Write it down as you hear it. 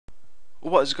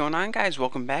What is going on, guys?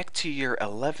 Welcome back to your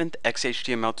 11th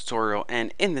XHTML tutorial,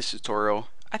 and in this tutorial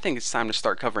I think it's time to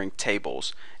start covering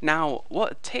tables. Now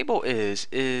what a table is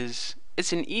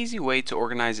it's an easy way to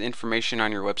organize information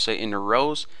on your website into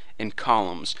rows and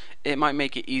columns. It might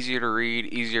make it easier to read,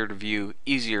 easier to view,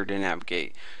 easier to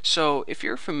navigate. So if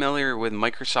you're familiar with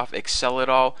Microsoft Excel at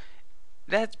all,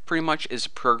 that pretty much is a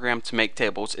program to make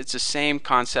tables. It's the same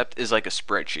concept as like a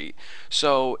spreadsheet.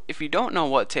 So if you don't know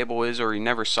what a table is or you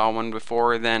never saw one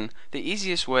before, then the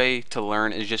easiest way to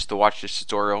learn is just to watch this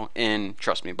tutorial, and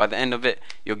trust me, by the end of it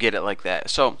you'll get it like that.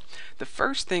 So the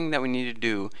first thing that we need to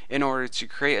do in order to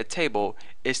create a table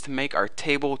is to make our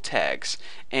table tags.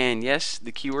 And yes,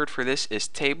 the keyword for this is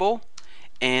table,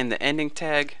 and the ending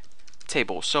tag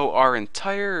table. So our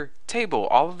entire table,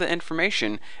 all of the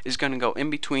information, is going to go in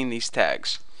between these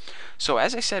tags. So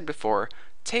as I said before,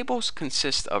 tables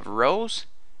consist of rows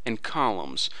and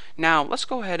columns. Now let's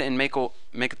go ahead and make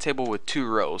a table with 2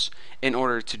 rows. In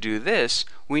order to do this,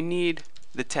 we need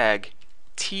the tag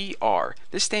TR.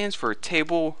 This stands for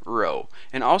table row,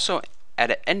 and also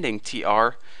at an ending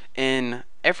TR, in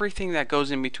everything that goes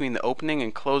in between the opening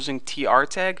and closing TR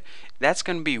tag, that's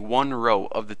going to be one row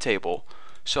of the table.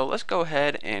 So let's go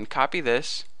ahead and copy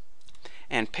this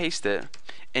and paste it,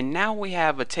 and now we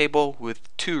have a table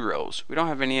with 2 rows. We don't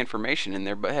have any information in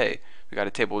there, but hey, we got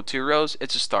a table with 2 rows.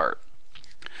 It's a start.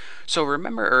 So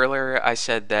remember earlier I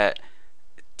said that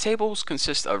tables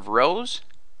consist of rows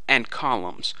and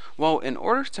columns. Well, in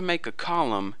order to make a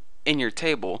column in your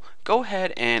table, go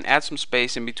ahead and add some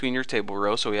space in between your table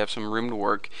rows so we have some room to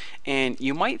work. And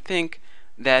you might think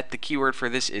that the keyword for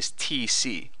this is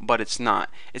TC, but it's not.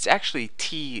 It's actually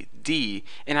TD,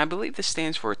 and I believe this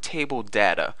stands for table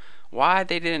data. Why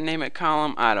they didn't name it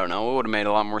column, I don't know. It would have made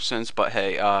a lot more sense, but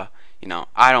hey, you know,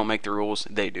 I don't make the rules,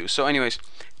 they do. So anyways,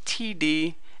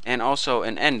 TD, and also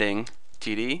an ending,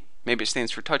 TD, maybe it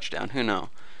stands for touchdown, who knows.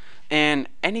 And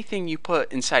anything you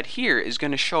put inside here is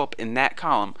going to show up in that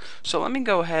column. So let me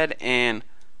go ahead and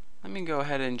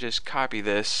just copy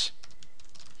this.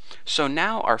 So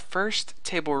now our first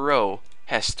table row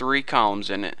has 3 columns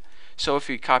in it. So if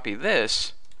you copy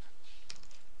this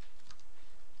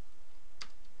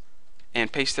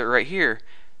and paste it right here,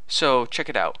 so check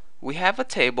it out. We have a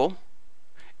table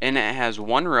and it has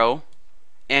 1 row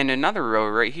and another row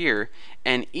right here,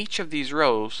 and each of these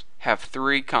rows have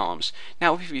 3 columns.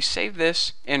 Now if you save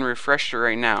this and refresh it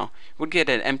right now, we'll get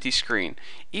an empty screen.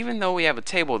 Even though we have a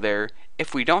table there,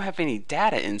 if we don't have any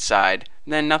data inside,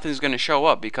 then nothing's going to show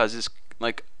up because it's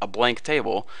like a blank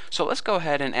table. So let's go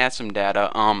ahead and add some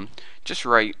data. Just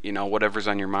write, you know, whatever's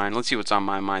on your mind. Let's see what's on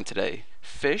my mind today.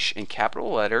 Fish in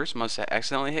capital letters. Must have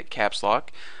accidentally hit caps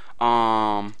lock.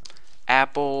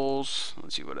 Apples.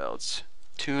 Let's see what else.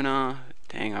 Tuna.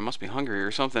 Dang, I must be hungry or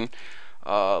something.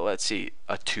 Let's see.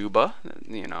 A tuba.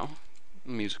 You know,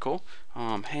 musical.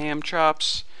 Ham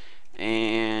chops.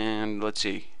 And let's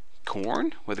see.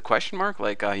 Corn with a question mark,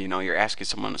 like you know, you're asking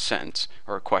someone a sentence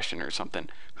or a question or something.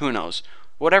 Who knows?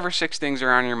 Whatever 6 things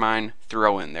are on your mind,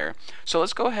 throw in there. So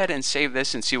let's go ahead and save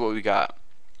this and see what we got.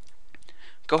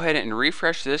 Go ahead and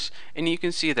refresh this, and you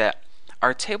can see that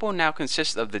our table now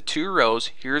consists of the 2 rows.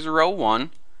 Here's row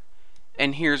 1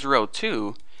 and here's row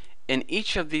 2, and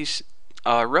each of these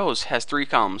rows has 3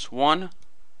 columns. 1,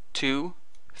 2,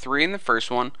 3 in the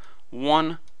first one,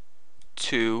 1,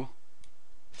 2,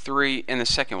 3 in the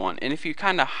second one. And if you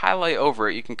kind of highlight over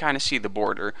it, you can kind of see the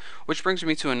border, which brings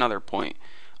me to another point.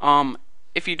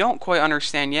 If you don't quite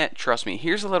understand yet, trust me,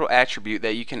 here's a little attribute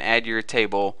that you can add to your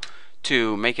table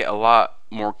to make it a lot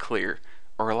more clear,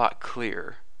 or a lot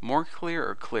clearer. More clear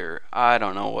or clear? I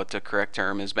don't know what the correct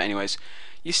term is, but anyways,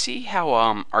 you see how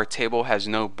our table has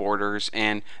no borders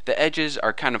and the edges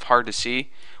are kind of hard to see?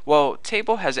 Well,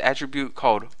 table has an attribute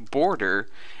called border,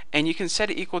 and you can set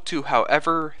it equal to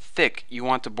however thick you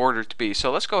want the border to be.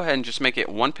 So let's go ahead and just make it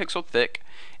 1 pixel thick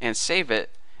and save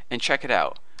it and check it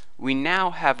out. We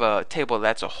now have a table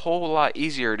that's a whole lot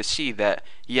easier to see that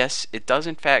yes, it does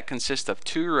in fact consist of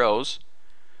 2 rows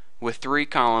with 3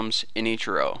 columns in each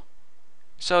row.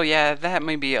 So yeah, that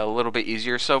may be a little bit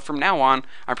easier. So from now on,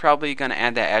 I'm probably going to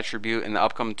add that attribute in the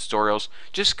upcoming tutorials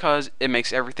just because it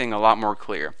makes everything a lot more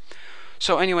clear.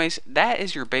 So anyways, that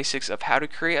is your basics of how to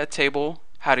create a table,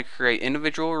 how to create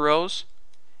individual rows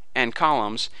and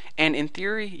columns, and in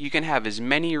theory you can have as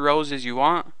many rows as you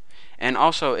want and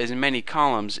also as many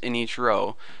columns in each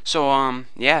row. So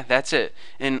yeah, that's it.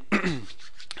 And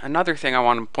another thing I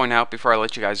want to point out before I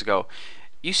let you guys go,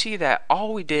 you see that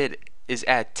all we did is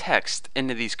add text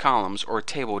into these columns or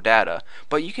table data,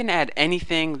 but you can add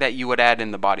anything that you would add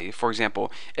in the body. For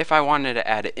example, if I wanted to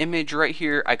add an image right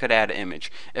here, I could add an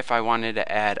image. If I wanted to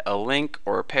add a link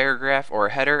or a paragraph or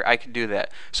a header, I could do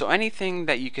that. So anything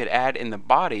that you could add in the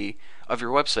body of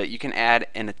your website, you can add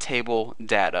in a table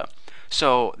data.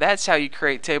 So that's how you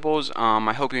create tables.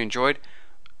 I hope you enjoyed.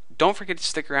 Don't forget to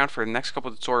stick around for the next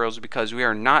couple of tutorials because we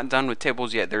are not done with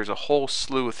tables yet. There's a whole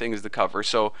slew of things to cover.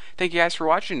 So thank you guys for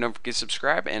watching. Don't forget to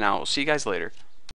subscribe, and I'll see you guys later.